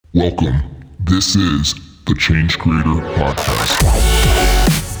Welcome. This is the Change Creator Podcast.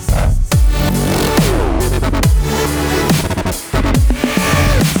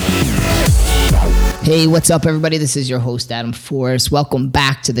 Hey, what's up, everybody? This is your host, Adam Forrest. Welcome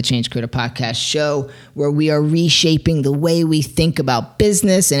back to the Change Creator Podcast show, where we are reshaping the way we think about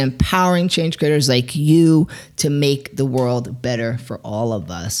business and empowering change creators like you to make the world better for all of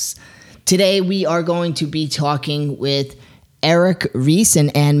us. Today, we are going to be talking with Eric Ries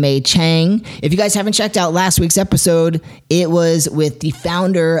and Ann-Mei Chang. If you guys haven't checked out last week's episode, it was with the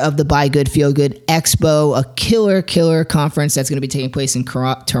founder of the Buy Good, Feel Good Expo, a killer conference that's going to be taking place in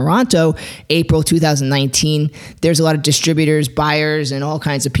Toronto, April 2019. There's a lot of distributors, buyers, and all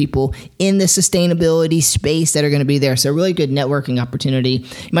kinds of people in the sustainability space that are going to be there. So a really good networking opportunity.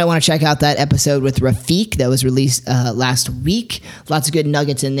 You might want to check out that episode with Rafiq that was released last week. Lots of good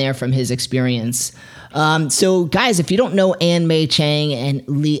nuggets in there from his experience. So guys, if you don't know Ann-Mei Chang and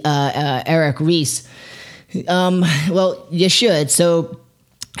Eric Ries, well, you should. So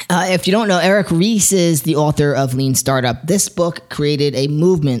if you don't know, Eric Ries is the author of Lean Startup. This book created a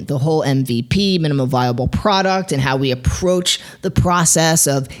movement, the whole MVP, minimum viable product, and how we approach the process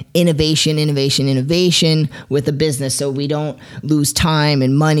of innovation with a business so we don't lose time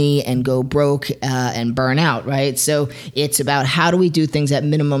and money and go broke and burn out, right? So it's about how do we do things at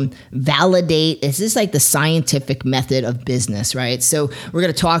minimum, validate. It's just like the scientific method of business, right? So we're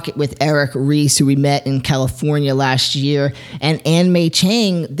going to talk with Eric Ries, who we met in California last year, and Ann-Mei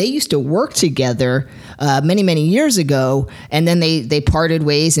Chang. They used to work together many years ago, and then they parted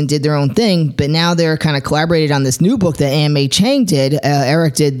ways and did their own thing. But now they're kind of collaborated on this new book that Ann-Mei Chang did.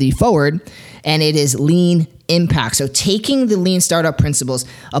 Eric did the forward, and it is Lean Impact. So taking the lean startup principles,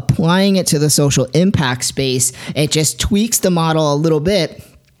 applying it to the social impact space, it just tweaks the model a little bit.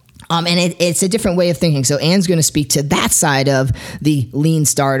 And it's a different way of thinking. So Ann's going to speak to that side of the lean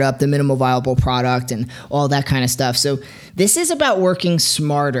startup, the minimal viable product, and all that kind of stuff. So this is about working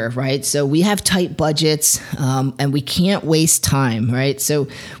smarter, right? So we have tight budgets, and we can't waste time, right? So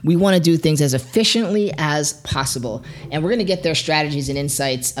we want to do things as efficiently as possible. And we're going to get their strategies and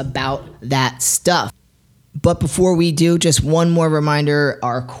insights about that stuff. But before we do, just one more reminder,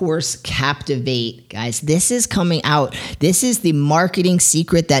 our course Captivate, guys, this is coming out. This is the marketing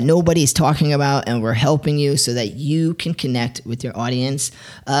secret that nobody's talking about, and we're helping you so that you can connect with your audience.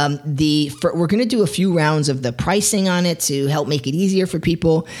 We're going to do a few rounds of the pricing on it to help make it easier for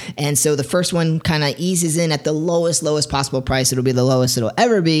people. And so the first one kind of eases in at the lowest possible price. It'll be the lowest it'll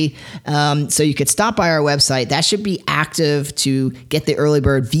ever be. So you could stop by our website. That should be active to get the early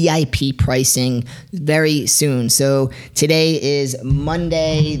bird VIP pricing very soon. So today is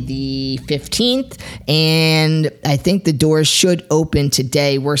Monday the 15th, and I think the doors should open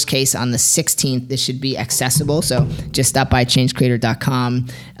today. Worst case on the 16th, this should be accessible. So just stop by changecreator.com,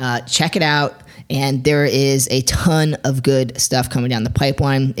 check it out. And there is a ton of good stuff coming down the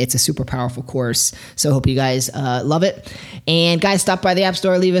pipeline. It's a super powerful course. So I hope you guys love it. And guys, stop by the App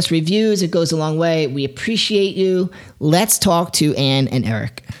Store, leave us reviews. It goes a long way. We appreciate you. Let's talk to Ann and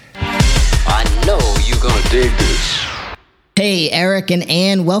Eric. I know you're gonna dig this. Hey, Eric and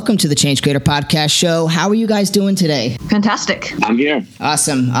Ann, welcome to the Change Creator Podcast show. How are you guys doing today? Fantastic. I'm here.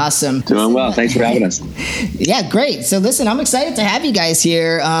 Awesome. Doing well. Thanks for having us. Yeah, great. So listen, I'm excited to have you guys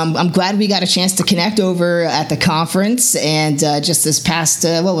here. I'm glad we got a chance to connect over at the conference, and just this past,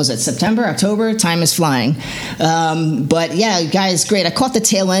 September, October? Time is flying. But yeah, guys, great. I caught the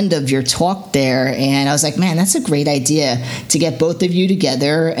tail end of your talk there, and I was like, man, that's a great idea to get both of you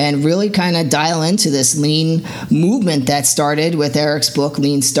together and really kind of dial into this lean movement that started with Eric's book,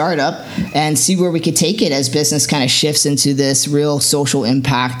 Lean Startup, and see where we could take it as business kind of shifts into this real social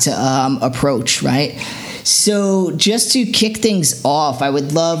impact approach, right? So just to kick things off, I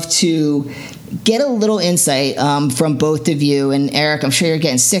would love to get a little insight from both of you. And Eric, I'm sure you're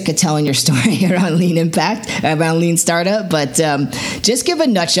getting sick of telling your story here on Lean Impact, around Lean Startup, but just give a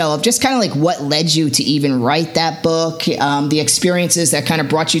nutshell of just kind of like what led you to even write that book, the experiences that kind of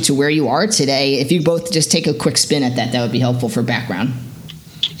brought you to where you are today. If you both just take a quick spin at that would be helpful for background.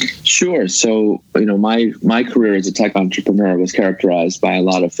 Sure. So, my career as a tech entrepreneur was characterized by a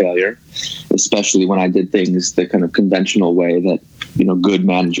lot of failure, especially when I did things the kind of conventional way that, good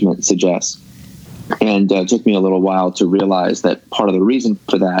management suggests. And it took me a little while to realize that part of the reason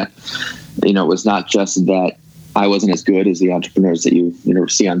for that, was not just that I wasn't as good as the entrepreneurs that you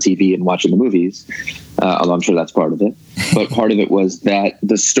see on TV and watching the movies, although I'm sure that's part of it. But part of it was that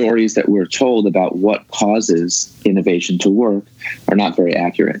the stories that we're told about what causes innovation to work are not very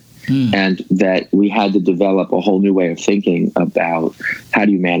accurate. and that we had to develop a whole new way of thinking about how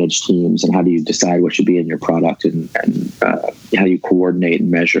do you manage teams and how do you decide what should be in your product and how you coordinate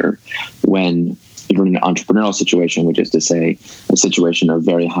and measure when you're in an entrepreneurial situation, which is to say a situation of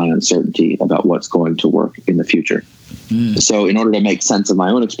very high uncertainty about what's going to work in the future. So in order to make sense of my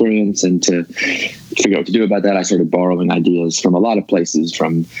own experience and to figure out what to do about that, I started borrowing ideas from a lot of places,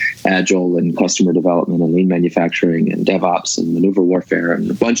 from Agile and customer development and lean manufacturing and DevOps and maneuver warfare and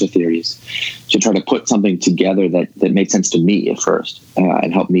a bunch of theories to try to put something together that made sense to me at first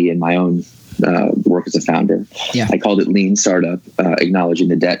and help me in my own work as a founder. Yeah. I called it Lean Startup, acknowledging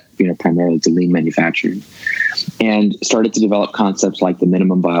the debt, primarily to lean manufacturing, and started to develop concepts like the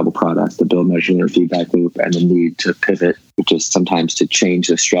minimum viable product, the build, measure, and feedback loop, and the need to pivot, which is sometimes to change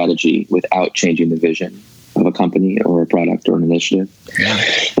the strategy without changing the vision of a company or a product or an initiative. Yeah.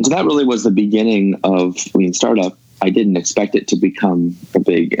 And so that really was the beginning of Lean Startup. I didn't expect it to become a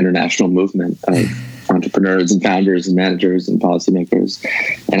big international movement of entrepreneurs and founders and managers and policymakers.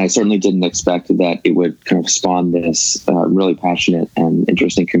 And I certainly didn't expect that it would kind of spawn this really passionate and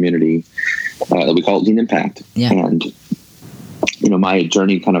interesting community that we call Lean Impact. Yeah. And, my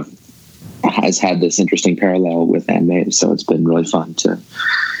journey kind of has had this interesting parallel with Anne-Maeve. So it's been really fun to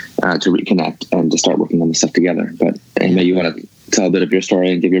reconnect and to start working on this stuff together. But Anne-Maeve, you want to tell a bit of your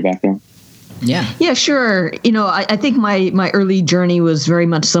story and give your background? Yeah, sure. I think my early journey was very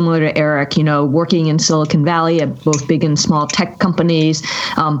much similar to Eric, working in Silicon Valley at both big and small tech companies,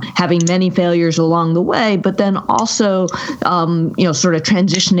 having many failures along the way, but then also, sort of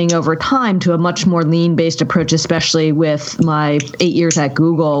transitioning over time to a much more lean-based approach, especially with my 8 years at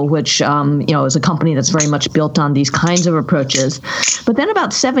Google, which, is a company that's very much built on these kinds of approaches. But then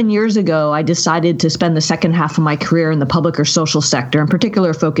about 7 years ago, I decided to spend the second half of my career in the public or social sector, in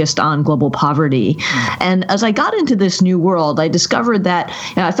particular focused on global poverty. And as I got into this new world, I discovered that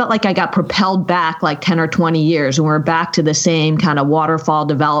I felt like I got propelled back like 10 or 20 years, and we're back to the same kind of waterfall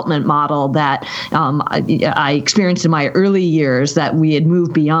development model that I experienced in my early years that we had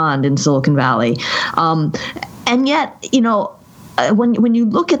moved beyond in Silicon Valley. And yet, when you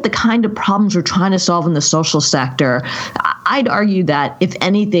look at the kind of problems we're trying to solve in the social sector, I'd argue that, if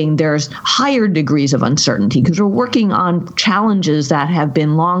anything, there's higher degrees of uncertainty because we're working on challenges that have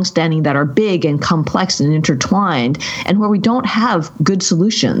been longstanding, that are big and complex and intertwined, and where we don't have good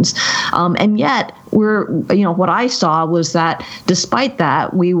solutions. And yet, what I saw was that despite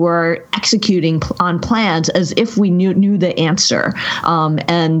that, we were executing on plans as if we knew the answer,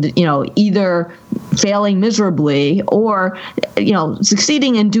 and either failing miserably or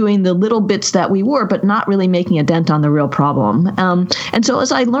succeeding in doing the little bits that we were, but not really making a dent on the real problem. And so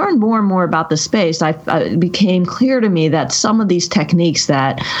as I learned more and more about the space, it became clear to me that some of these techniques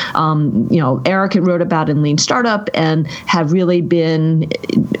that Eric had wrote about in Lean Startup and have really been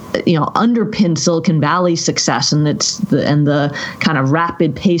underpinned Silicon Valley's success and the kind of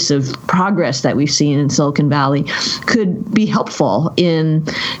rapid pace of progress that we've seen in Silicon Valley could be helpful in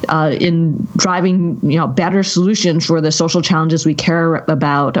driving better solutions for the social challenges we care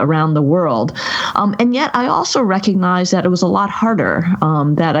about around the world. And yet I also recognize that it was a lot harder,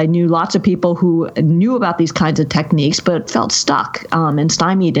 that I knew lots of people who knew about these kinds of techniques but felt stuck and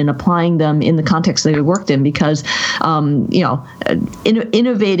stymied in applying them in the context they worked in because,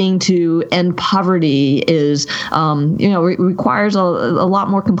 innovating to end poverty is, requires a lot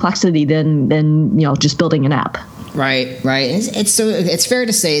more complexity than just building an app. Right. It's fair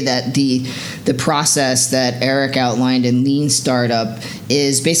to say that the process that Eric outlined in Lean Startup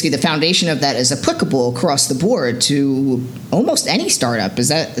is basically the foundation of that is applicable across the board to almost any startup. Is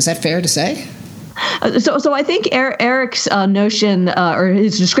that fair to say? So I think Eric's notion or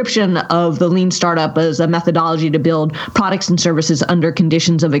his description of the Lean Startup as a methodology to build products and services under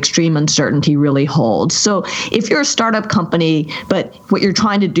conditions of extreme uncertainty really holds. So if you're a startup company, but what you're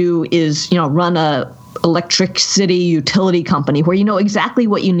trying to do is, run a electricity utility company where you know exactly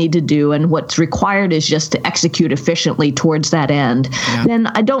what you need to do and what's required is just to execute efficiently towards that end, then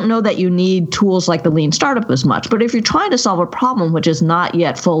I don't know that you need tools like the Lean Startup as much. But if you're trying to solve a problem which is not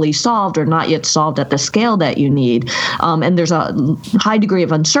yet fully solved or not yet solved at the scale that you need, and there's a high degree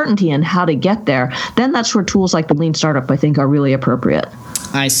of uncertainty in how to get there, then that's where tools like the Lean Startup, I think, are really appropriate.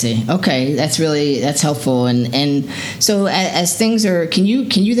 I see. Okay, that's helpful. And so as things are, can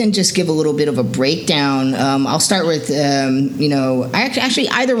you then just give a little bit of a breakdown? I'll start with actually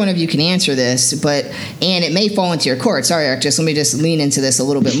either one of you can answer this, and it may fall into your court. Sorry, Eric. Let me lean into this a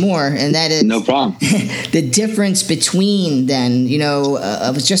little bit more, and that is no problem. The difference between then,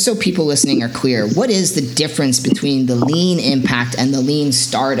 just so people listening are clear, what is the difference between the Lean Impact and the Lean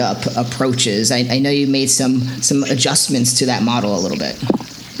Startup approaches? I know you made some adjustments to that model a little bit.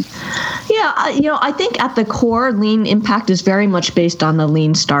 Yeah, I think at the core, Lean Impact is very much based on the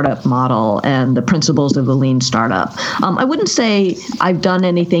Lean Startup model and the principles of the Lean Startup. I wouldn't say I've done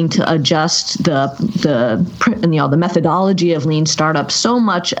anything to adjust the methodology of Lean Startup so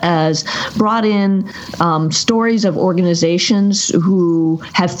much as brought in stories of organizations who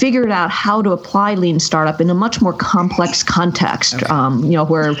have figured out how to apply Lean Startup in a much more complex context.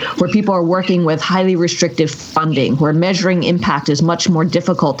 Where people are working with highly restrictive funding, where measuring impact is much more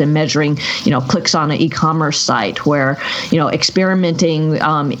difficult than measuring, clicks on an e-commerce site, where, experimenting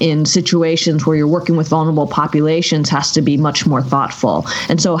in situations where you're working with vulnerable populations has to be much more thoughtful.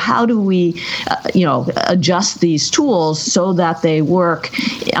 And so how do we, adjust these tools so that they work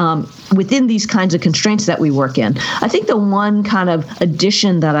within these kinds of constraints that we work in? I think the one kind of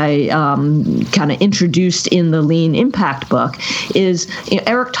addition that I kind of introduced in the Lean Impact book is,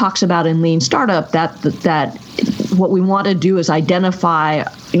 Eric talks about in Lean Startup that what we want to do is identify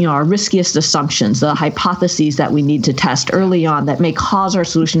our riskiest assumptions, the hypotheses that we need to test early on that may cause our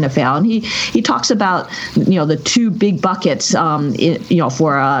solution to fail. And he talks about the two big buckets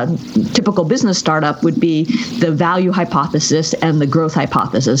for a typical business startup would be the value hypothesis and the growth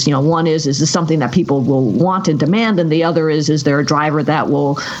hypothesis. One is this something that people will want and demand, and the other is there a driver that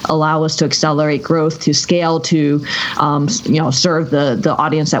will allow us to accelerate growth, to scale, to serve the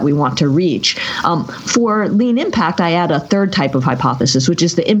audience that we want to reach. For Lean Impact, I add a third type of hypothesis, which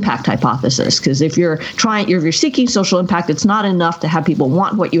is the impact hypothesis. Because if you're seeking social impact, it's not enough to have people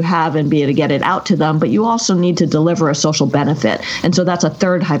want what you have and be able to get it out to them, but you also need to deliver a social benefit. And so that's a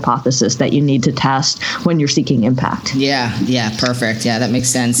third hypothesis that you need to test when you're seeking impact. Yeah, perfect. Yeah, that makes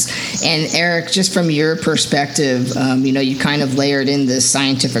sense. And Eric, just from your perspective, you kind of layered in this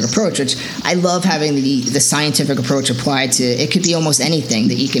scientific approach, which I love having the scientific approach applied to. It could be almost anything,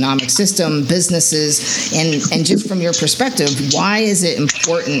 the economic system, businesses, and just from your perspective, why is it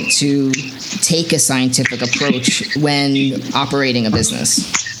important to take a scientific approach when operating a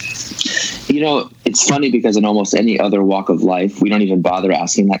business? It's funny because in almost any other walk of life, we don't even bother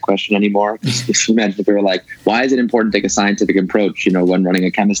asking that question anymore. Just imagine if we were like, why is it important to take a scientific approach, when running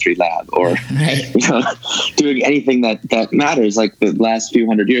a chemistry lab or, doing anything that matters? Like the last few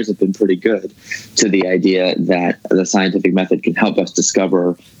hundred years have been pretty good to the idea that the scientific method can help us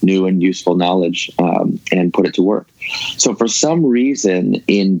discover new and useful knowledge and put it to work. So for some reason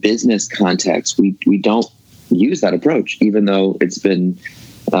in business context, we don't use that approach, even though it's been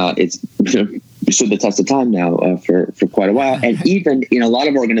it's stood the test of time now for quite a while. And even in a lot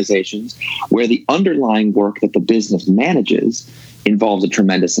of organizations where the underlying work that the business manages involves a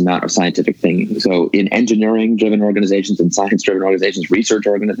tremendous amount of scientific thinking. So in engineering-driven organizations and science-driven organizations, research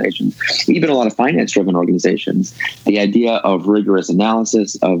organizations, even a lot of finance-driven organizations, the idea of rigorous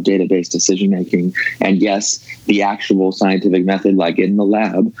analysis, of database decision-making, and yes, the actual scientific method, like in the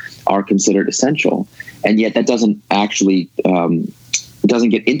lab, are considered essential. And yet that doesn't actually doesn't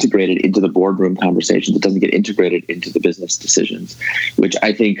get integrated into the boardroom conversations. It doesn't get integrated into the business decisions, which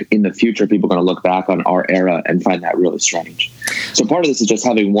I think in the future, people are going to look back on our era and find that really strange. So part of this is just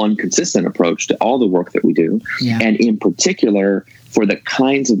having one consistent approach to all the work that we do. Yeah. And in particular, for the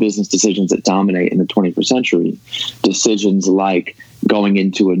kinds of business decisions that dominate in the 21st century, decisions like going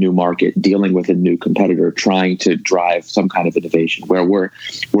into a new market, dealing with a new competitor, trying to drive some kind of innovation, where we're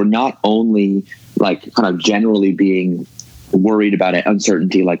not only like kind of generally being worried about it,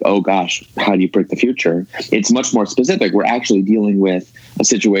 uncertainty, like, oh gosh, how do you predict the future? It's much more specific. We're actually dealing with a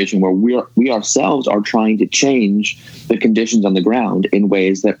situation where we ourselves are trying to change the conditions on the ground in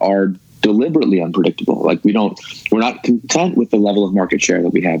ways that are deliberately unpredictable. Like we're not content with the level of market share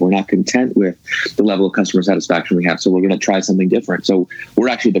that we have. We're not content with the level of customer satisfaction we have. So we're going to try something different. So we're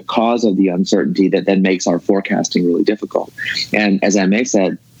actually the cause of the uncertainty that then makes our forecasting really difficult. And as Aimee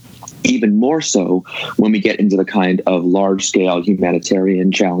said, even more so when we get into the kind of large-scale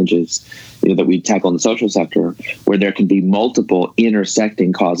humanitarian challenges that we tackle in the social sector, where there can be multiple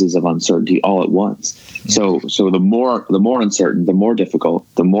intersecting causes of uncertainty all at once. So the more uncertain, the more difficult,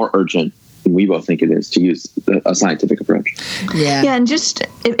 the more urgent we both think it is to use a scientific approach. Yeah, and just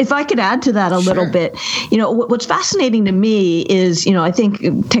if I could add to that a little bit, what's fascinating to me is, I think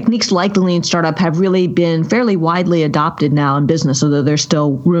techniques like the Lean Startup have really been fairly widely adopted now in business, although there's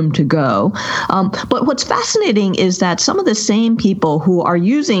still room to go. But what's fascinating is that some of the same people who are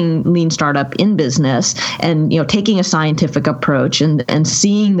using Lean Startup in business and, taking a scientific approach and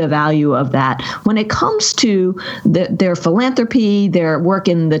seeing the value of that, when it comes to their philanthropy, their work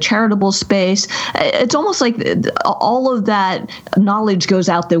in the charitable space, space, it's almost like all of that knowledge goes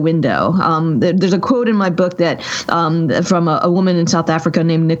out the window. There's a quote in my book that from a woman in South Africa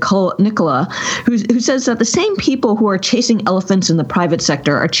named Nicola, who says that the same people who are chasing elephants in the private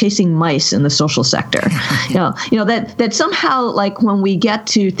sector are chasing mice in the social sector. you know that somehow, like, when we get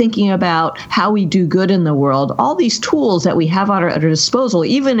to thinking about how we do good in the world, all these tools that we have at our disposal,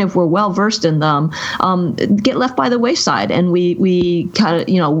 even if we're well versed in them, get left by the wayside, and we kind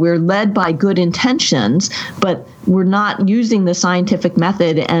of, we're led by good intentions, but we're not using the scientific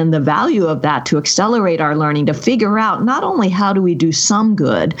method and the value of that to accelerate our learning, to figure out not only how do we do some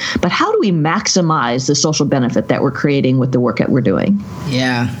good, but how do we maximize the social benefit that we're creating with the work that we're doing.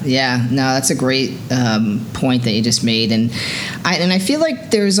 Yeah. No, that's a great point that you just made. And I feel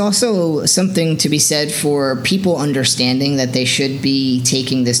like there's also something to be said for people understanding that they should be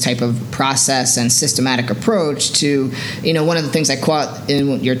taking this type of process and systematic approach to, one of the things I caught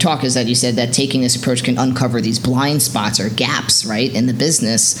in your talk is that you said that taking this approach can uncover these blind spots or gaps, right, in the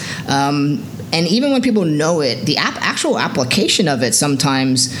business. And even when people know it, the actual application of it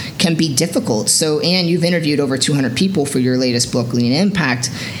sometimes can be difficult. So, Anne, you've interviewed over 200 people for your latest book, Lean Impact.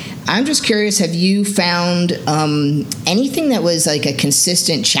 I'm just curious, have you found anything that was like a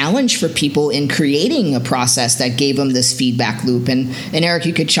consistent challenge for people in creating a process that gave them this feedback loop? And Eric,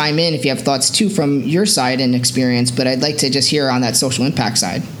 you could chime in if you have thoughts too from your side and experience, but I'd like to just hear on that social impact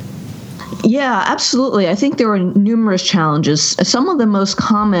side. Yeah, absolutely. I think there were numerous challenges. Some of the most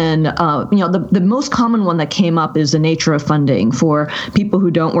common, the most common one that came up is the nature of funding. For people who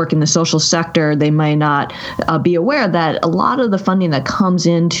don't work in the social sector, they may not be aware that a lot of the funding that comes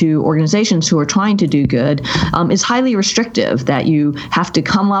into organizations who are trying to do good is highly restrictive, that you have to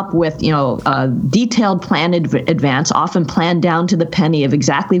come up with, a detailed plan in advance, often planned down to the penny of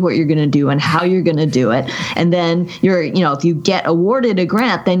exactly what you're going to do and how you're going to do it. And then if you get awarded a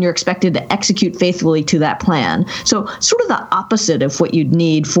grant, then you're expected to execute faithfully to that plan. So sort of the opposite of what you'd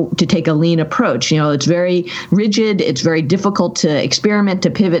need to take a lean approach. It's very rigid. It's very difficult to experiment, to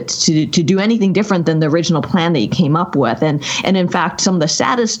pivot, to do anything different than the original plan that you came up with. And in fact, some of the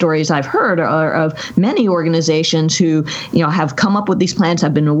saddest stories I've heard are of many organizations who, have come up with these plans,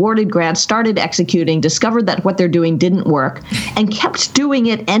 have been awarded grants, started executing, discovered that what they're doing didn't work, and kept doing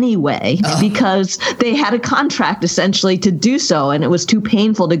it anyway because they had a contract essentially to do so, and it was too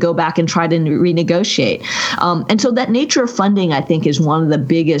painful to go back and try to renegotiate. And so that nature of funding, I think, is one of the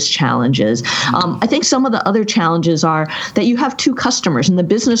biggest challenges. I think some of the other challenges are that you have two customers. In the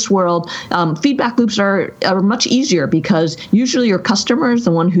business world, feedback loops are much easier because usually your customer is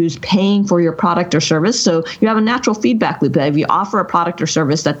the one who's paying for your product or service. So you have a natural feedback loop that if you offer a product or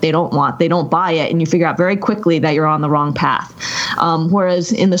service that they don't want, they don't buy it, and you figure out very quickly that you're on the wrong path.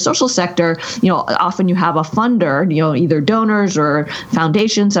 Whereas in the social sector, often you have a funder, either donors or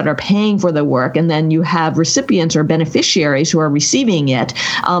foundations that are paying for the work, and then you have recipients or beneficiaries who are receiving it.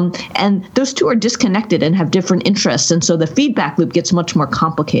 And those two are disconnected and have different interests. And so the feedback loop gets much more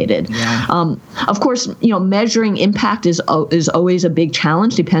complicated. Yeah. Of course, measuring impact is always a big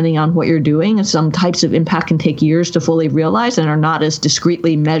challenge depending on what you're doing. And some types of impact can take years to fully realize and are not as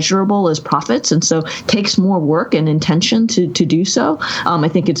discretely measurable as profits. And so it takes more work and intention to do so. I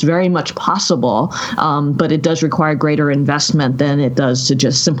think it's very much possible, but it does require greater investment than it does to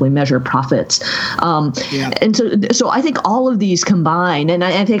just simply measure profits. And so I think all of these combine, and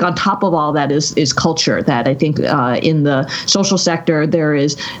I think on top of all that is culture. That I think in the social sector there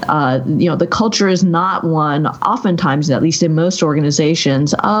is, the culture is not one, oftentimes, at least in most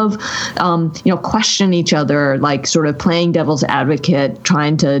organizations, of question each other, like sort of playing devil's advocate,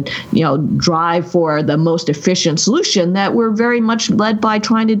 trying to drive for the most efficient solution. That we're very much led by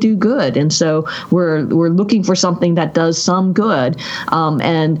trying to do good, and so we're looking for something that does some good,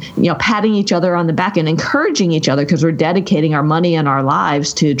 and patting each other on the back and encouraging each other because we're dedicating our money and our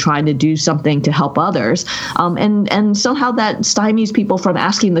lives to trying to do something to help others. And somehow that stymies people from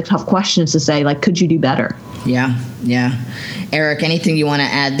asking the tough questions to say, like, could you do better? Yeah. Eric, anything you want to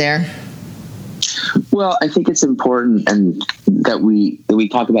add there? Well, I think it's important and that we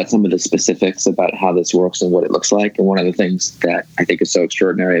talk about some of the specifics about how this works and what it looks like. And one of the things that I think is so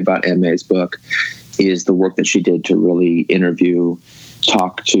extraordinary about Anne May's book is the work that she did to really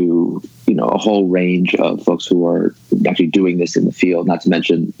talk to a whole range of folks who are actually doing this in the field, not to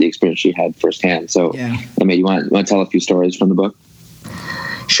mention the experience she had firsthand. So, Anne May, you want to tell a few stories from the book?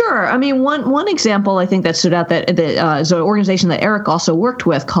 Sure. I mean, one example I think that stood out that is an organization that Eric also worked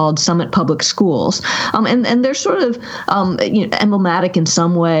with called Summit Public Schools, and they're sort of emblematic in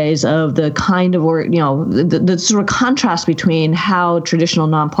some ways of the kind of the sort of contrast between how traditional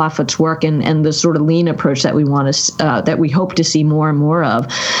nonprofits work and the sort of lean approach that we want to that we hope to see more and more of.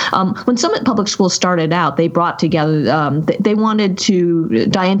 When Summit Public Schools started out, they brought together. They wanted to.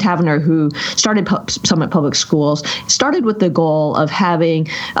 Diane Taverner, who started Summit Public Schools, started with the goal of having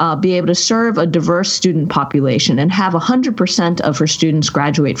be able to serve a diverse student population and have 100% of her students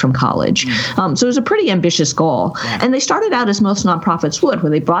graduate from college. So it was a pretty ambitious goal. Yeah. And they started out as most nonprofits would,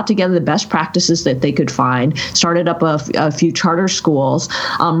 where they brought together the best practices that they could find, started up a few charter schools,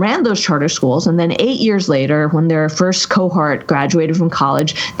 ran those charter schools, and then 8 years later, when their first cohort graduated from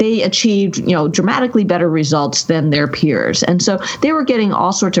college, they achieved dramatically better results than their peers. And so they were getting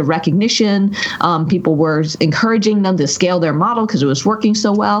all sorts of recognition. People were encouraging them to scale their model because it was working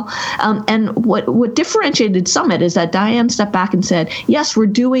so well. And what differentiated Summit is that Diane stepped back and said, yes, we're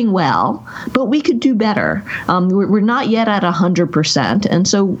doing well, but we could do better. We're not yet at 100%. And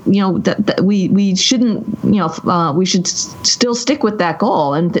so, we shouldn't, we should still stick with that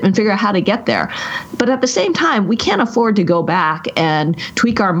goal and figure out how to get there. But at the same time, we can't afford to go back and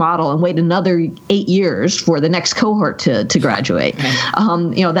tweak our model and wait another 8 years for the next cohort to graduate.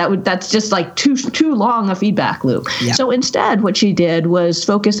 That's just like too long a feedback loop. Yeah. So instead, what she did was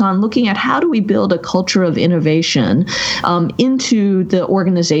focus on looking at how do we build a culture of innovation into the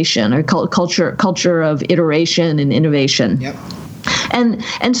organization, or culture of iteration and innovation. Yep.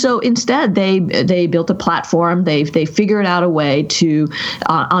 And so instead, they built a platform. They figured out a way to,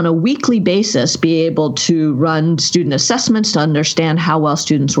 on a weekly basis, be able to run student assessments to understand how well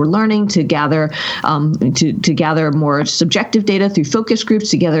students were learning, to gather more subjective data through focus groups,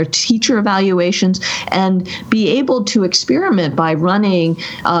 to gather teacher evaluations, and be able to experiment by running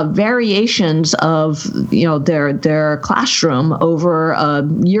variations of their classroom over a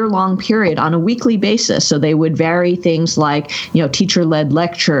year-long period on a weekly basis. So they would vary things like teacher-led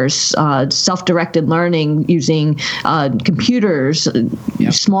lectures, self-directed learning using computers,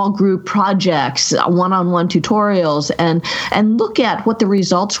 yep. Small group projects, one-on-one tutorials, and look at what the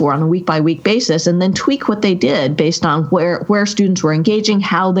results were on a week-by-week basis, and then tweak what they did based on where students were engaging,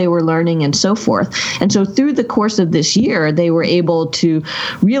 how they were learning, and so forth. And so through the course of this year, they were able to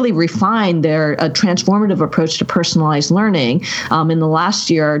really refine their transformative approach to personalized learning. In the last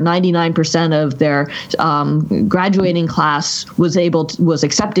year, 99% of their graduating class was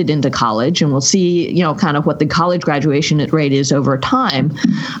accepted into college, and we'll see, kind of what the college graduation rate is over time.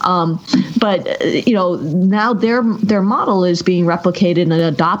 But now their model is being replicated and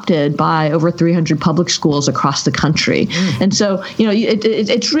adopted by over 300 public schools across the country. And so,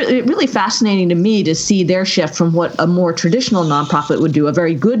 it's really fascinating to me to see their shift from what a more traditional nonprofit would do, a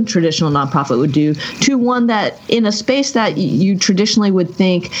very good traditional nonprofit would do, to one that in a space that you traditionally would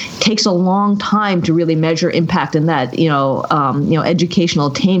think takes a long time to really measure impact, and that, educational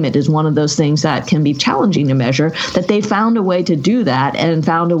attainment is one of those things that can be challenging to measure, that they found a way to do that and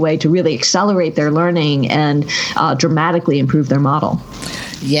found a way to really accelerate their learning and dramatically improve their model.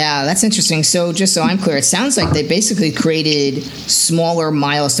 Yeah, that's interesting. So just so I'm clear, it sounds like they basically created smaller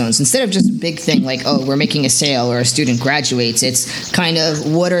milestones. Instead of just a big thing like, oh, we're making a sale or a student graduates, it's kind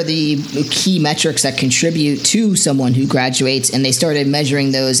of what are the key metrics that contribute to someone who graduates, and they started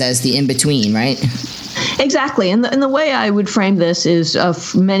measuring those as the in-between, right? Exactly. And the way I would frame this is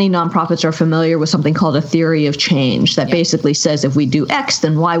many nonprofits are familiar with something called a theory of change that basically says if we do X,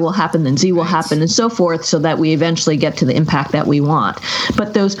 then Y will happen, then Z will happen, and so forth, so that we eventually get to the impact that we want.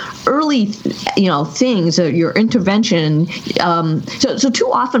 But those early, things, your intervention, so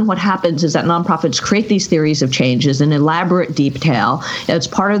too often what happens is that nonprofits create these theories of changes in elaborate detail as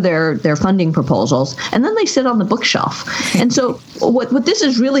part of their funding proposals, and then they sit on the bookshelf. And so what this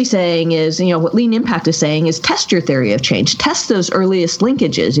is really saying is, what Lean Impact is saying is test your theory of change. Test those earliest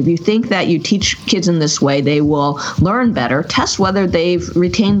linkages. If you think that you teach kids in this way, they will learn better. Test whether they've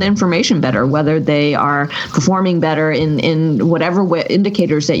retained the information better, whether they are performing better in whatever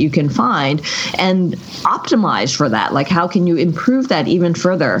indicators that you can find, and optimize for that. Like, how can you improve that even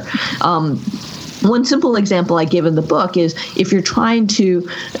further? One simple example I give in the book is if you're trying to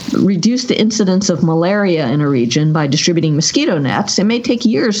reduce the incidence of malaria in a region by distributing mosquito nets, it may take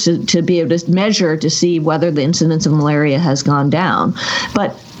years to be able to measure to see whether the incidence of malaria has gone down.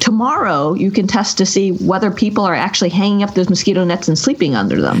 But tomorrow, you can test to see whether people are actually hanging up those mosquito nets and sleeping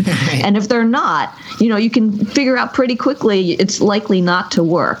under them. And if they're not, you can figure out pretty quickly it's likely not to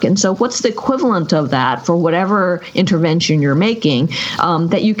work. And so what's the equivalent of that for whatever intervention you're making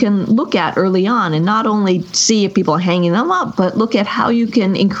that you can look at early on on and not only see if people are hanging them up, but look at how you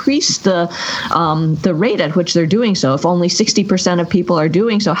can increase the rate at which they're doing so. If only 60% of people are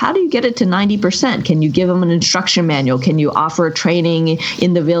doing so, how do you get it to 90%? Can you give them an instruction manual? Can you offer training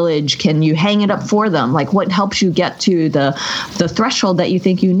in the village? Can you hang it up for them? Like, what helps you get to the threshold that you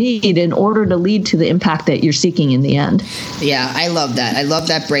think you need in order to lead to the impact that you're seeking in the end? Yeah, I love that. I love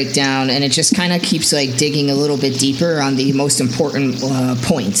that breakdown, and it just kind of keeps like digging a little bit deeper on the most important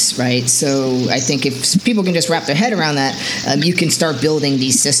points, right? So I think if people can just wrap their head around that, you can start building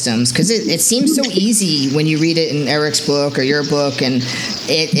these systems, because it seems so easy when you read it in Eric's book or your book and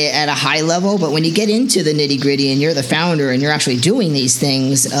it at a high level, but when you get into the nitty gritty and you're the founder and you're actually doing these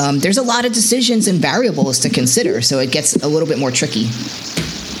things, there's a lot of decisions and variables to consider, so it gets a little bit more tricky.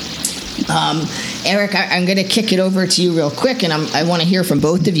 Eric, I'm going to kick it over to you real quick, and I want to hear from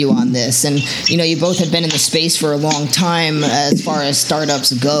both of you on this. And, you both have been in the space for a long time as far as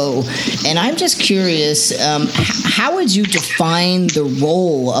startups go. And I'm just curious, how would you define the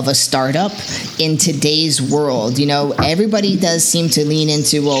role of a startup in today's world? Everybody does seem to lean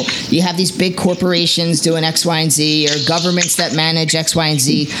into, well, you have these big corporations doing X, Y, and Z, or governments that manage X, Y, and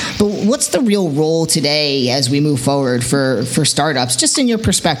Z. But what's the real role today as we move forward for startups, just in your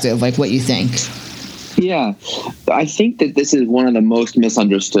perspective, like what you think? Yeah, I think that this is one of the most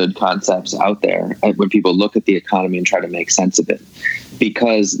misunderstood concepts out there when people look at the economy and try to make sense of it,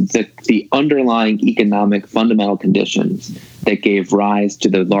 because the underlying economic fundamental conditions that gave rise to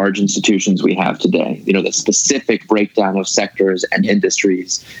the large institutions we have today, the specific breakdown of sectors and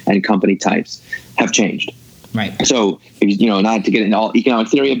industries and company types, have changed. Right. So, not to get into all economic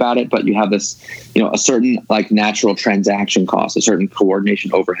theory about it, but you have this, a certain like natural transaction cost, a certain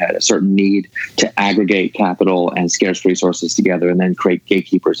coordination overhead, a certain need to aggregate capital and scarce resources together and then create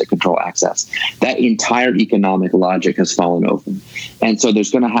gatekeepers that control access. That entire economic logic has fallen over. And so there's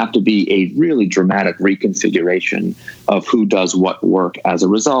going to have to be a really dramatic reconfiguration of who does what work as a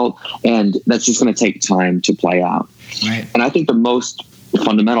result. And that's just going to take time to play out. Right. And I think the most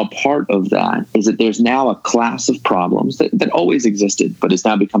fundamental part of that is that there's now a class of problems that always existed, but is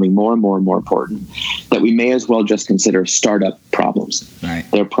now becoming more and more and more important, that we may as well just consider startup problems. Right.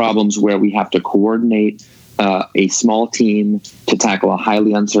 They're problems where we have to coordinate a small team to tackle a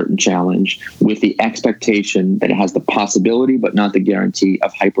highly uncertain challenge with the expectation that it has the possibility, but not the guarantee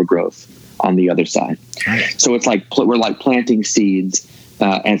of hypergrowth on the other side. Right. So it's like we're like planting seeds,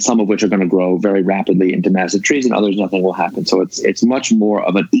 and some of which are going to grow very rapidly into massive trees, and others nothing will happen. So it's much more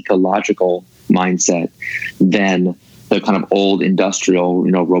of an ecological mindset than the kind of old industrial,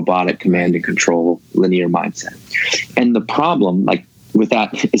 robotic command and control linear mindset. And the problem, with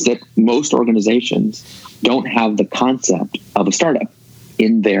that, is that most organizations don't have the concept of a startup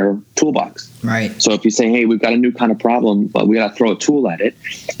in their toolbox. Right. So if you say, hey, we've got a new kind of problem, but we got to throw a tool at it,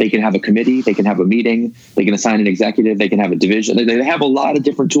 they can have a committee, they can have a meeting, they can assign an executive, they can have a division. They have a lot of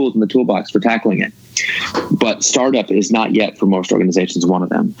different tools in the toolbox for tackling it. But startup is not yet, for most organizations, one of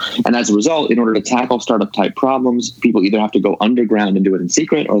them. And as a result, in order to tackle startup type problems, people either have to go underground and do it in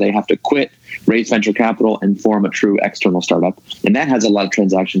secret, or they have to quit, raise venture capital, and form a true external startup. And that has a lot of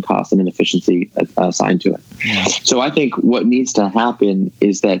transaction costs and inefficiency assigned to it. Yeah. So I think what needs to happen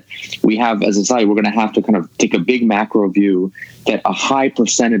is that we have, as a society, we're going to have to kind of take a big macro view that a high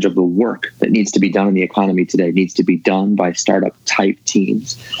percentage of the work that needs to be done in the economy today needs to be done by startup type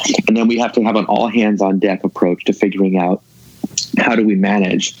teams. And then we have to have an all hands on deck approach to figuring out how do we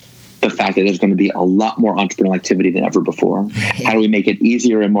manage the fact that there's going to be a lot more entrepreneurial activity than ever before. How do we make it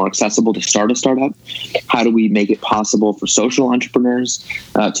easier and more accessible to start a startup? How do we make it possible for social entrepreneurs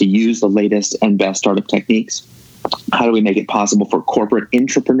to use the latest and best startup techniques? How do we make it possible for corporate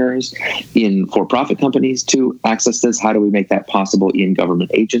entrepreneurs in for-profit companies to access this? How do we make that possible in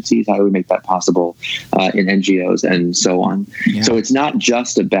government agencies? How do we make that possible in NGOs and so on? Yeah. So it's not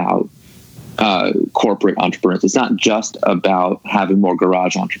just about corporate entrepreneurs. It's not just about having more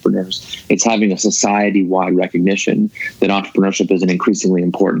garage entrepreneurs. It's having a society-wide recognition that entrepreneurship is an increasingly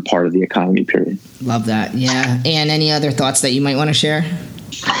important part of the economy, period. Love that. Yeah. And any other thoughts that you might want to share?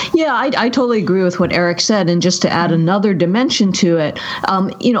 Yeah, I totally agree with what Eric said. And just to add another dimension to it,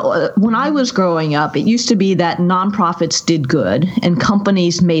 when I was growing up, it used to be that nonprofits did good and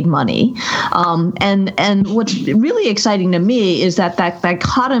companies made money. And what's really exciting to me is that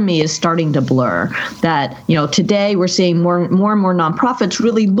dichotomy is starting to blur. That, today we're seeing more and more nonprofits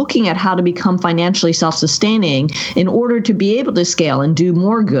really looking at how to become financially self-sustaining in order to be able to scale and do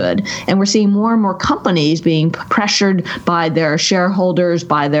more good. And we're seeing more and more companies being pressured by their shareholders,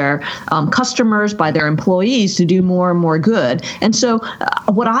 by their customers, by their employees to do more and more good. And so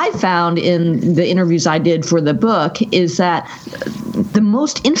what I found in the interviews I did for the book is that the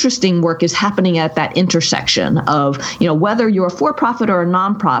most interesting work is happening at that intersection of, whether you're a for-profit or a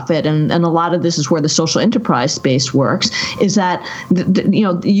nonprofit, and a lot of this is where the social enterprise space works, is that,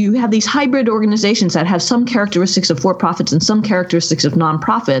 you have these hybrid organizations that have some characteristics of for-profits and some characteristics of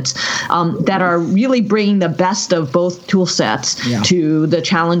nonprofits that are really bringing the best of both tool sets to the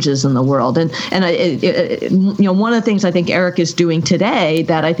challenges in the world. And one of the things I think Eric is doing today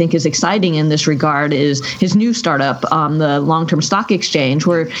that I think is exciting in this regard is his new startup, the Long-Term Stock Exchange,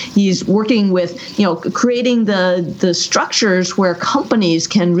 where he's working with, creating the structures where companies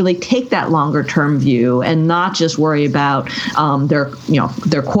can really take that longer term view and not just worry about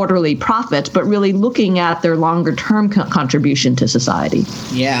their quarterly profits, but really looking at their longer term contribution to society.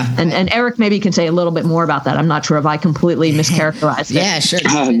 Yeah. And Eric maybe can say a little bit more about that. I'm not sure if I completely mischaracterized it. Yeah, sure.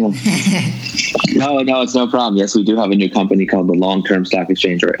 No, it's no problem. Yes, we do have a new company called the Long-Term Stock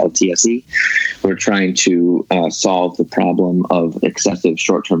Exchange, or LTSE. We're trying to solve the problem of excessive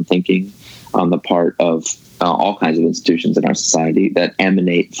short-term thinking on the part of all kinds of institutions in our society that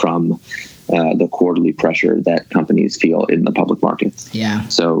emanate from the quarterly pressure that companies feel in the public markets. Yeah.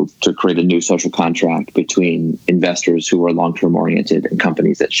 So to create a new social contract between investors who are long-term oriented and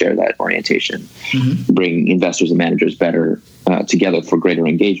companies that share that orientation, bring investors and managers better together for greater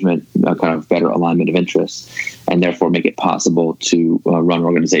engagement, kind of better alignment of interests, and therefore make it possible to run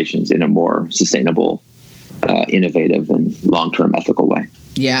organizations in a more sustainable, innovative, and long-term ethical way.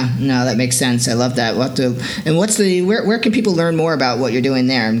 Yeah, no, that makes sense. I love that. Where can people learn more about what you're doing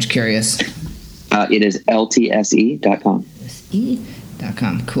there? I'm just curious. It is ltse.com.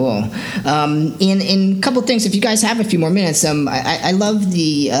 LTSE.com. Cool. In a couple things, if you guys have a few more minutes, I love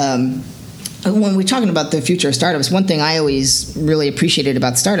the when we're talking about the future of startups, one thing I always really appreciated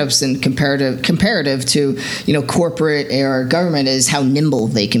about startups and comparative to, corporate or government is how nimble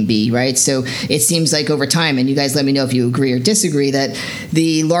they can be, right? So it seems like over time, and you guys let me know if you agree or disagree, that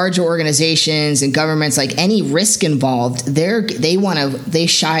the larger organizations and governments, like any risk involved, they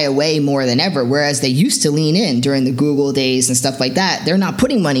shy away more than ever. Whereas they used to lean in during the Google days and stuff like that. They're not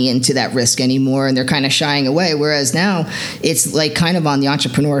putting money into that risk anymore, and they're kind of shying away. Whereas now it's like kind of on the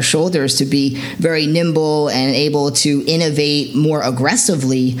entrepreneur's shoulders to be very nimble and able to innovate more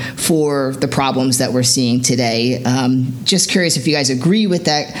aggressively for the problems that we're seeing today. Just curious if you guys agree with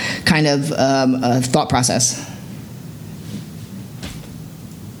that kind of thought process.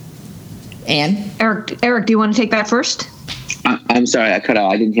 Anne? Eric, do you want to take that first? I'm sorry, I cut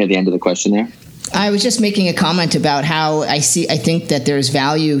out. I didn't hear the end of the question there. I was just making a comment about how I think that there's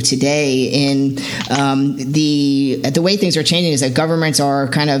value today in the way things are changing is that governments are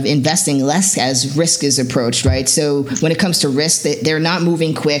kind of investing less as risk is approached, right? So when it comes to risk, they're not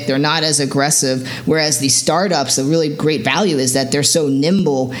moving quick, they're not as aggressive, whereas the startups, the really great value is that they're so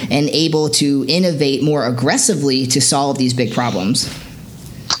nimble and able to innovate more aggressively to solve these big problems.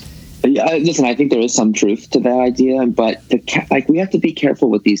 Yeah, listen, I think there is some truth to that idea, but we have to be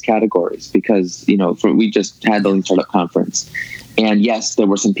careful with these categories because, we just had the Lean Startup Conference. And yes, there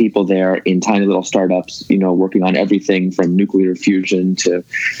were some people there in tiny little startups, working on everything from nuclear fusion to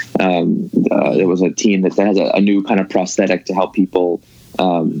there was a team that has a new kind of prosthetic to help people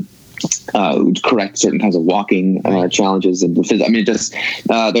correct certain kinds of walking challenges and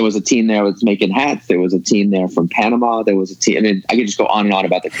there was a team there that's making hats. There was a team there from Panama. There was a team. I could just go on and on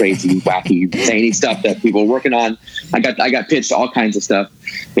about the crazy, wacky, zany stuff that people were working on. I got pitched all kinds of stuff.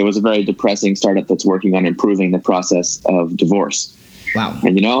 There was a very depressing startup that's working on improving the process of divorce. Wow.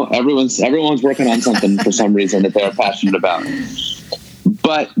 And everyone's working on something for some reason that they're passionate about.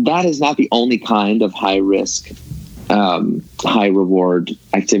 But that is not the only kind of high risk, high reward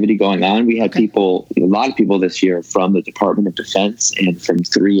activity going on. We had a lot of people this year from the Department of Defense and from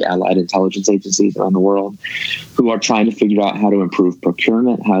 3 allied intelligence agencies around the world who are trying to figure out how to improve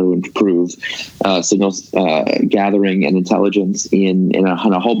procurement, how to improve signals gathering and intelligence in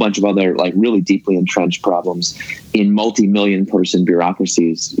a whole bunch of other really deeply entrenched problems in multi-million person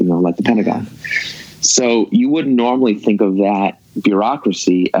bureaucracies, like the Pentagon. So you wouldn't normally think of that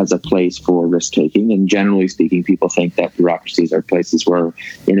bureaucracy as a place for risk-taking. And generally speaking, people think that bureaucracies are places where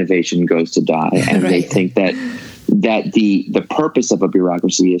innovation goes to die. And They think that the purpose of a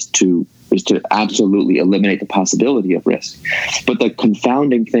bureaucracy is to absolutely eliminate the possibility of risk. But the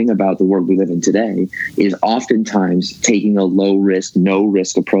confounding thing about the world we live in today is oftentimes taking a low-risk,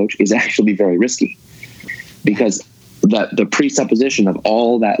 no-risk approach is actually very risky. Because the presupposition of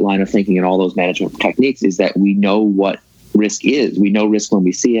all that line of thinking and all those management techniques is that we know what risk is. We know risk when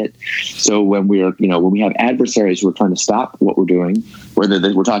we see it. So when when we have adversaries who are trying to stop what we're doing, whether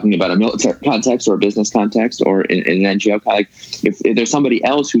we're talking about a military context or a business context or in an NGO, if there's somebody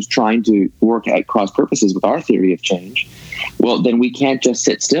else who's trying to work at cross purposes with our theory of change, well, then we can't just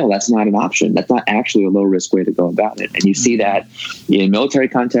sit still. That's not an option. That's not actually a low risk way to go about it. And you see that in military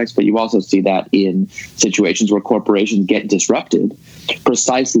context, but you also see that in situations where corporations get disrupted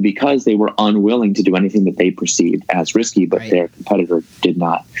precisely because they were unwilling to do anything that they perceived as risky, but their competitor did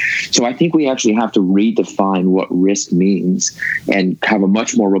not. So I think we actually have to redefine what risk means and have a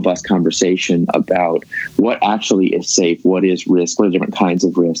much more robust conversation about what actually is safe, what is risk, what are different kinds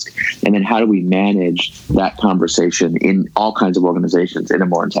of risk, and then how do we manage that conversation in all kinds of organizations in a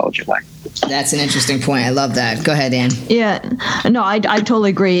more intelligent way. That's an interesting point. I love that. Go ahead, Ann. Yeah, no, I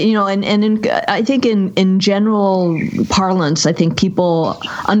totally agree. I think in general parlance, I think people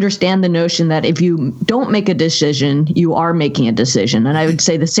understand the notion that if you don't make a decision, you are making a decision. And I would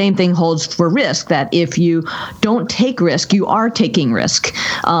say the same thing holds for risk, that if you don't take risk, you are taking risk.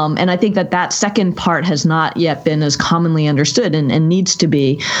 And I think that second part has not yet been as commonly understood and needs to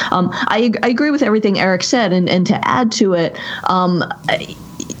be. I agree with everything Eric said. And to add to it,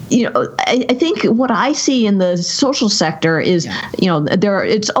 I think what I see in the social sector is,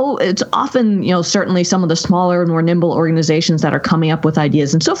 it's often, certainly some of the smaller, more nimble organizations that are coming up with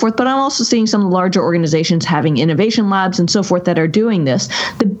ideas and so forth. But I'm also seeing some of the larger organizations having innovation labs and so forth that are doing this.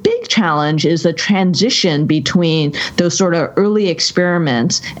 The big challenge is the transition between those sort of early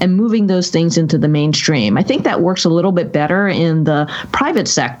experiments and moving those things into the mainstream. I think that works a little bit better in the private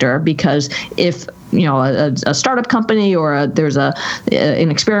sector, because if a startup company or there's an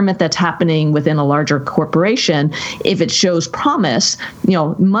experiment that's happening within a larger corporation, if it shows promise,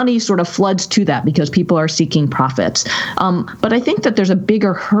 money sort of floods to that because people are seeking profits. But I think that there's a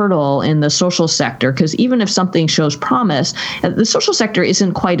bigger hurdle in the social sector, because even if something shows promise, the social sector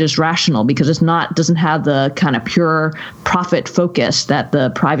isn't quite as rational because doesn't have the kind of pure profit focus that the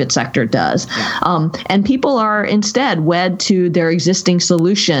private sector does. And people are instead wed to their existing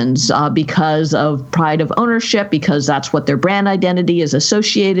solutions because of pride of ownership, because that's what their brand identity is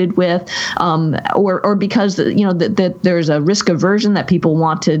associated with, or because that there's a risk aversion, that people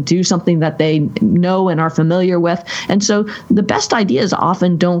want to do something that they know and are familiar with. And so the best ideas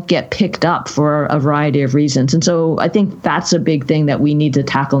often don't get picked up for a variety of reasons. And so I think that's a big thing that we need to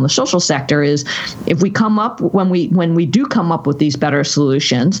tackle in the social sector, is if we come up, when we do come up with these better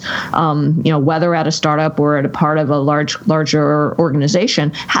solutions, whether at a startup or at a part of a larger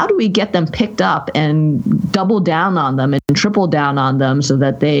organization, how do we get them picked up and double down on them and triple down on them so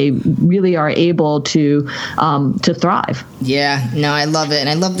that they really are able to thrive? Yeah, no, I love it. And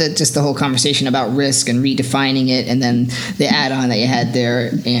I love just the whole conversation about risk and redefining it, and then the add-on that you had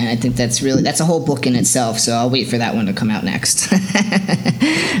there. And I think that's a whole book in itself. So I'll wait for that one to come out next.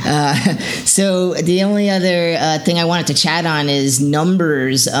 So the only other thing I wanted to chat on is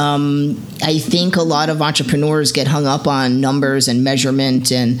numbers. I think a lot of entrepreneurs get hung up on numbers and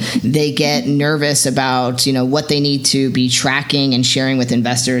measurement, and they get nervous about what they need to be tracking and sharing with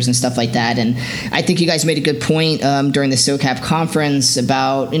investors and stuff like that. And I think you guys made a good point during the SOCAP conference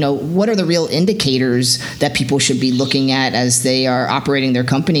about what are the real indicators that people should be looking at as they are operating their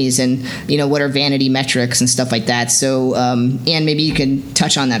companies, and what are vanity metrics and stuff like that. So Ann, maybe you can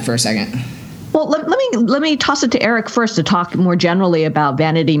touch on that for a second. Well, let me toss it to Eric first to talk more generally about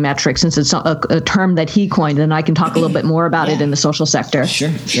vanity metrics, since it's a term that he coined, and I can talk a little bit more about it in the social sector. Sure.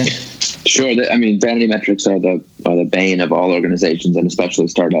 I mean, vanity metrics are the bane of all organizations, and especially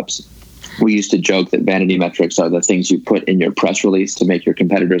startups. We used to joke that vanity metrics are the things you put in your press release to make your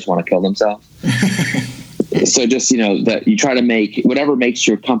competitors want to kill themselves. So just, that you try to make whatever makes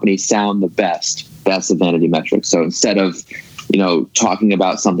your company sound the best, that's a vanity metric. So instead of talking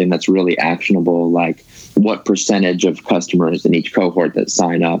about something that's really actionable, like what percentage of customers in each cohort that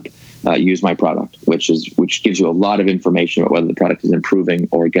sign up use my product, which gives you a lot of information about whether the product is improving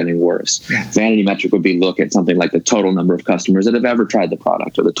or getting worse. Yeah. Vanity metric would be look at something like the total number of customers that have ever tried the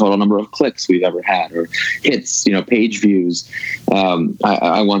product, or the total number of clicks we've ever had, or hits, page views.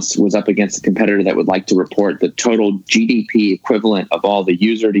 I once was up against a competitor that would like to report the total GDP equivalent of all the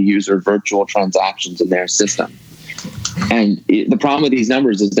user-to-user virtual transactions in their system. And the problem with these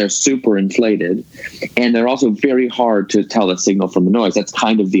numbers is they're super inflated, and they're also very hard to tell the signal from the noise. That's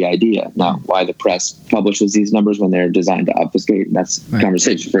kind of the idea. Now, why the press publishes these numbers when they're designed to obfuscate, that's a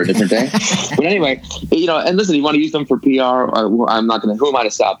conversation for a different day. But anyway, and listen, you want to use them for PR, who am I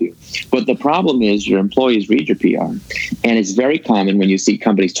to stop you? But the problem is your employees read your PR, and it's very common when you see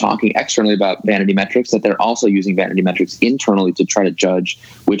companies talking externally about vanity metrics that they're also using vanity metrics internally to try to judge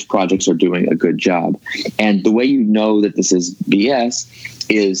which projects are doing a good job. And the way you know that this is BS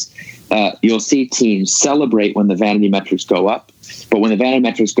is you'll see teams celebrate when the vanity metrics go up, but when the vanity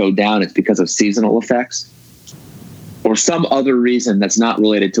metrics go down, it's because of seasonal effects, for some other reason that's not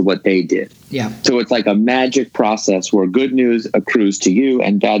related to what they did. Yeah. So it's like a magic process where good news accrues to you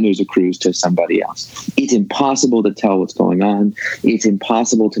and bad news accrues to somebody else. It's impossible to tell what's going on. It's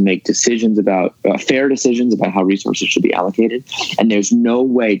impossible to make decisions about fair decisions about how resources should be allocated. And there's no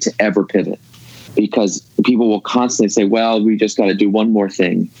way to ever pivot, because people will constantly say, well, we just got to do one more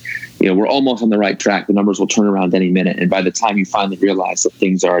thing. We're almost on the right track. The numbers will turn around any minute. And by the time you finally realize that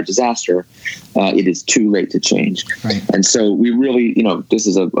things are a disaster, it is too late to change. Right. And so we really, this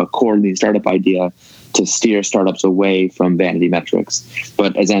is a core lean startup idea to steer startups away from vanity metrics.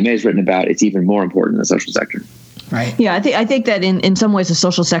 But as Anne has written about, it's even more important in the social sector. Right. Yeah, I think that in some ways the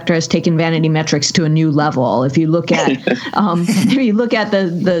social sector has taken vanity metrics to a new level. If you look at the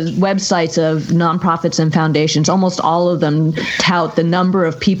websites of nonprofits and foundations, almost all of them tout the number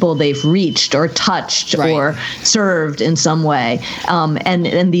of people they've reached or touched or served in some way,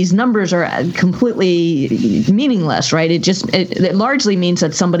 and these numbers are completely meaningless, right? It largely means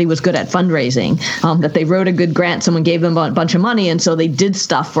that somebody was good at fundraising, that they wrote a good grant, someone gave them a bunch of money, and so they did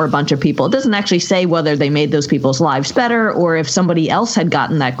stuff for a bunch of people. It doesn't actually say whether they made those people's lives better, or if somebody else had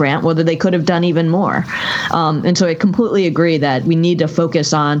gotten that grant, whether they could have done even more. And so I completely agree that we need to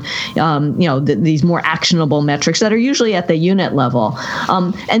focus on, these more actionable metrics that are usually at the unit level.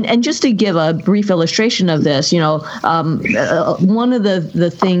 And just to give a brief illustration of this, one of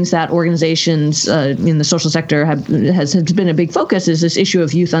the things that organizations in the social sector has been a big focus is this issue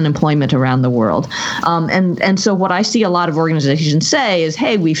of youth unemployment around the world. And so what I see a lot of organizations say is,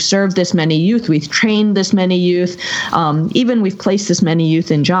 hey, we've served this many youth, we've trained this many youth, even we've placed this many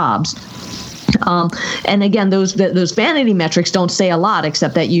youth in jobs. And again, those vanity metrics don't say a lot,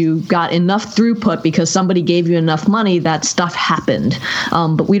 except that you got enough throughput because somebody gave you enough money that stuff happened.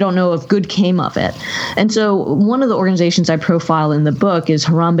 But we don't know if good came of it. And so one of the organizations I profile in the book is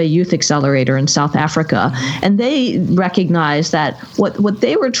Harambee Youth Accelerator in South Africa. And they recognize that what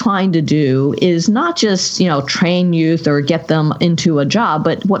they were trying to do is not just, train youth or get them into a job,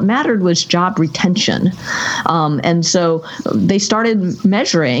 but what mattered was job retention. And so they started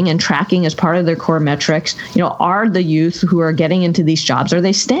measuring and tracking as part of their core metrics, are the youth who are getting into these jobs, are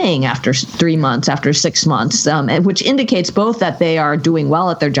they staying after 3 months, after 6 months, which indicates both that they are doing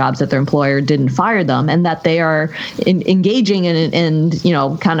well at their jobs, that their employer didn't fire them, and that they are engaging and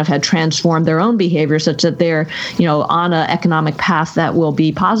kind of had transformed their own behavior such that they're, on an economic path that will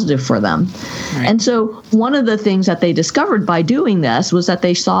be positive for them. Right. And so one of the things that they discovered by doing this was that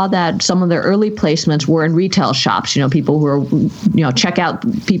they saw that some of their early placements were in retail shops, people who are,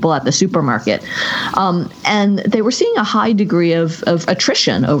 checkout people at the supermarket. And they were seeing a high degree of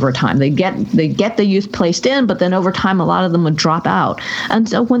attrition over time. They get the youth placed in, but then over time, a lot of them would drop out. And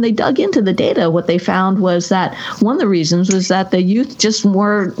so when they dug into the data, what they found was that one of the reasons was that the youth just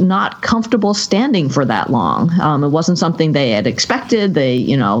were not comfortable standing for that long. It wasn't something they had expected.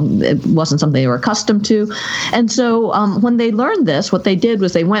 It wasn't something they were accustomed to. And so when they learned this, what they did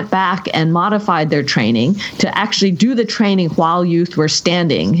was they went back and modified their training to actually do the training while youth were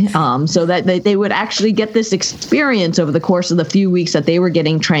standing, so that they would actually get this experience over the course of the few weeks that they were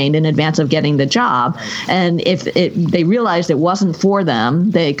getting trained in advance of getting the job. And if they realized it wasn't for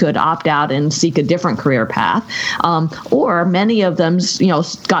them, they could opt out and seek a different career path. Or many of them,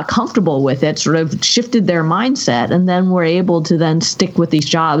 got comfortable with it, sort of shifted their mindset, and then were able to then stick with these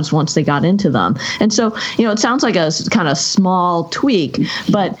jobs once they got into them. And so, it sounds like a kind of small tweak,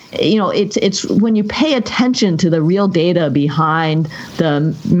 but, it's when you pay attention to the real data behind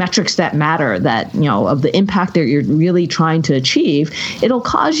the metrics that matter, that, of the impact that you're really trying to achieve, it'll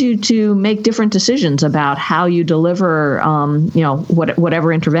cause you to make different decisions about how you deliver,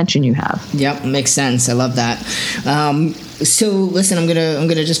 whatever intervention you have. Yep, makes sense. I love that. So listen, I'm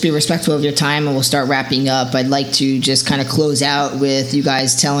gonna just be respectful of your time, and we'll start wrapping up. I'd like to just kind of close out with you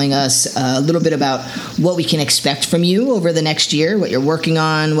guys telling us a little bit about what we can expect from you over the next year, what you're working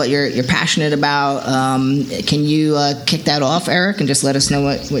on, what you're passionate about. Can you kick that off, Eric, and just let us know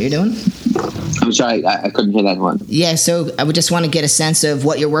what you're doing? I'm sorry, I couldn't hear that one. Yeah, so I would just want to get a sense of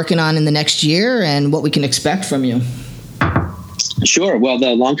what you're working on in the next year and what we can expect from you. Sure. Well,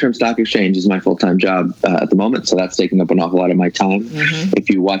 the long-term stock exchange is my full-time job at the moment, so that's taking up an awful lot of my time. Mm-hmm. If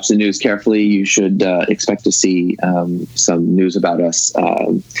you watch the news carefully, you should expect to see some news about us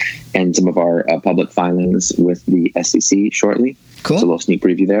and some of our public filings with the SEC shortly. Cool. So a little sneak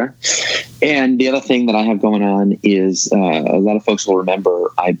preview there. And the other thing that I have going on is a lot of folks will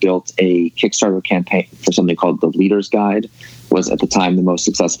remember I built a Kickstarter campaign for something called the Leader's Guide. Was at the time the most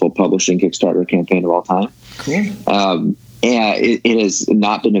successful publishing Kickstarter campaign of all time. Cool. Yeah, it has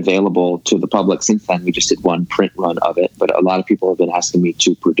not been available to the public since then. We just did one print run of it, but a lot of people have been asking me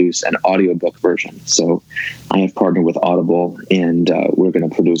to produce an audiobook version. So I have partnered with Audible, and we're going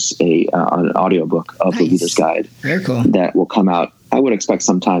to produce an audiobook of the Leader's Guide. Very cool. That will come out, I would expect,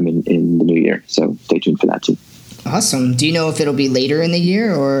 sometime in the new year. So stay tuned for that too. Awesome. Do you know if it'll be later in the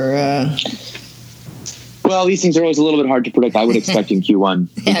year or... Well, these things are always a little bit hard to predict. I would expect in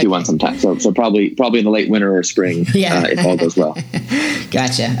Q1 sometime. So probably in the late winter or spring, if all goes well.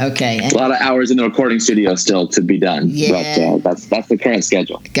 Gotcha. Okay. A lot of hours in the recording studio still to be done, but that's the current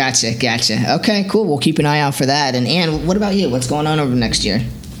schedule. Gotcha. Okay, cool. We'll keep an eye out for that. And Anne, what about you? What's going on over next year?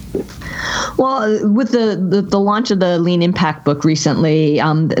 Well, with the launch of the Lean Impact book recently,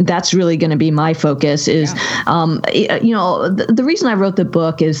 that's really going to be my focus. The reason I wrote the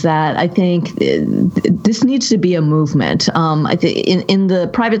book is that I think this needs to be a movement. I think in the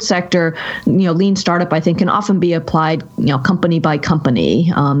private sector, Lean startup, I think, can often be applied, company by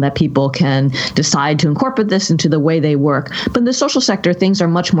company, that people can decide to incorporate this into the way they work. But in the social sector, things are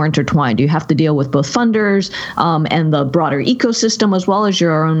much more intertwined. You have to deal with both funders and the broader ecosystem, as well as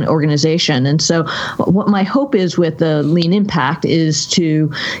your own organization. And so what my hope is with the Lean Impact is to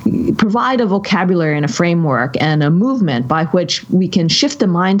provide a vocabulary and a framework and a movement by which we can shift the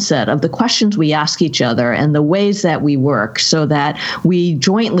mindset of the questions we ask each other and the ways that we work, so that we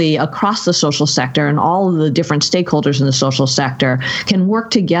jointly across the social sector and all of the different stakeholders in the social sector can work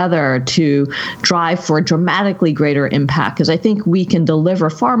together to drive for dramatically greater impact. Because I think we can deliver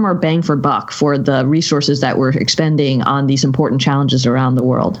far more bang for buck for the resources that we're expending on these important challenges around the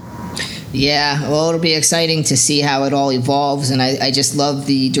world. Yeah, well, it'll be exciting to see how it all evolves, and I just love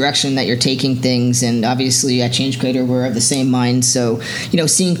the direction that you're taking things. And obviously at Change Creator, we're of the same mind. So,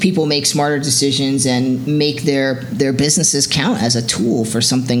 seeing people make smarter decisions and make their businesses count as a tool for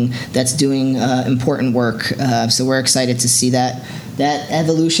something that's doing important work. So we're excited to see that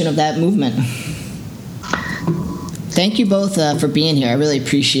evolution of that movement. Thank you both for being here. I really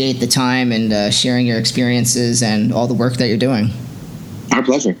appreciate the time and sharing your experiences and all the work that you're doing. Our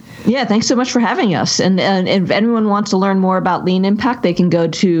pleasure. Yeah, thanks so much for having us. And if anyone wants to learn more about Lean Impact, they can go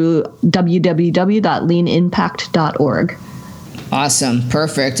to www.leanimpact.org. Awesome.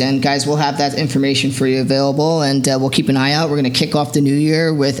 Perfect. And guys, we'll have that information for you available, and we'll keep an eye out. We're going to kick off the new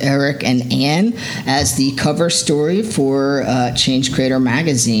year with Eric and Anne as the cover story for Change Creator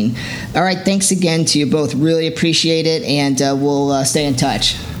magazine. All right. Thanks again to you both. Really appreciate it. And we'll stay in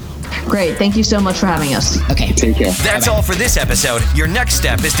touch. Great. Thank you so much for having us. Okay. Take care. That's all for this episode. Your next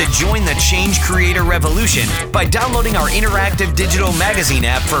step is to join the Change Creator revolution by downloading our interactive digital magazine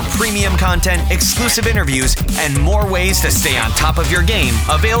app for premium content, exclusive interviews, and more ways to stay on top of your game.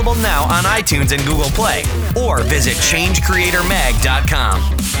 Available now on iTunes and Google Play. Or visit changecreatormag.com.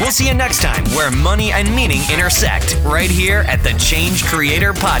 We'll see you next time where money and meaning intersect, right here at the Change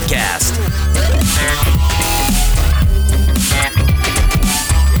Creator Podcast.